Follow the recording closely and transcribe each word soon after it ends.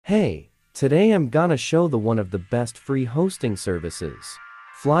Hey, today I'm gonna show one of the best free hosting services,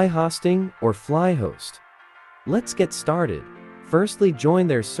 FlyHosting or FlyHost. Let's get started. Firstly, join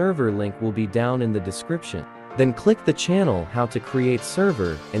their server, link will be down in the description. Then click the channel how to create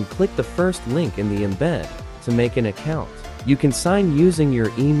server and click the first link in the embed to make an account. You can sign using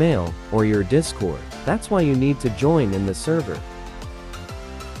your email or your Discord. That's why you need to join in the server.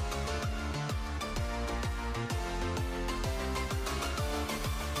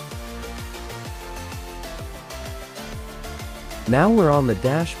 Now we're on the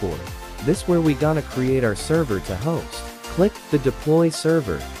dashboard. This where we gonna create our server to host. Click the deploy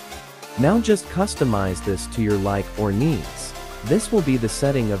server. Now just customize this to your like or needs. This will be the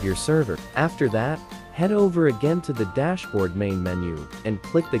setting of your server. After that, head over again to the dashboard main menu and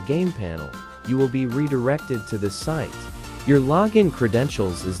click the game panel. You will be redirected to this site. Your login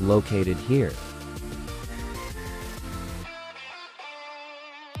credentials is located here.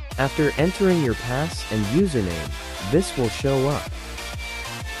 After entering your pass and username, this will show up.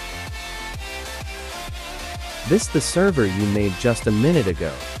 This the server you made just a minute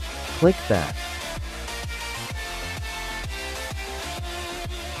ago. Click that.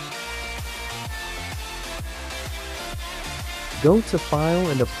 Go to file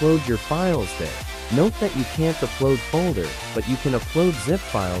and upload your files there. Note that you can't upload folder, but you can upload zip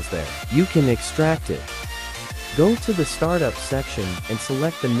files there. You can extract it. Go to the startup section and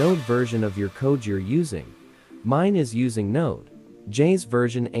select the node version of your code you're using. Mine is using Node.js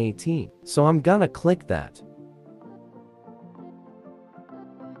version 18, so I'm gonna click that.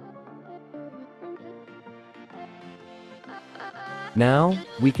 Now,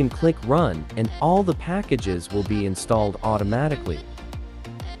 we can click run and all the packages will be installed automatically.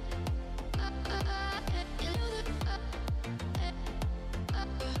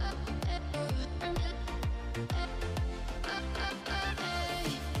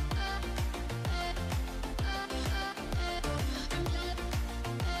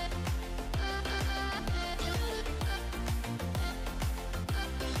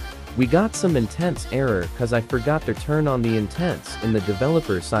 We got some intents error cause I forgot to turn on the intents in the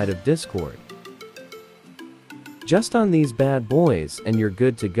developer side of Discord. Just on these bad boys and you're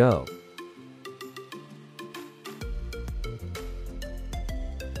good to go.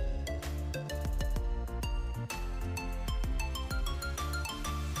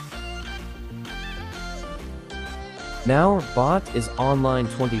 Now our bot is online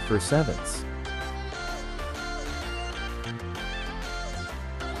 24/7.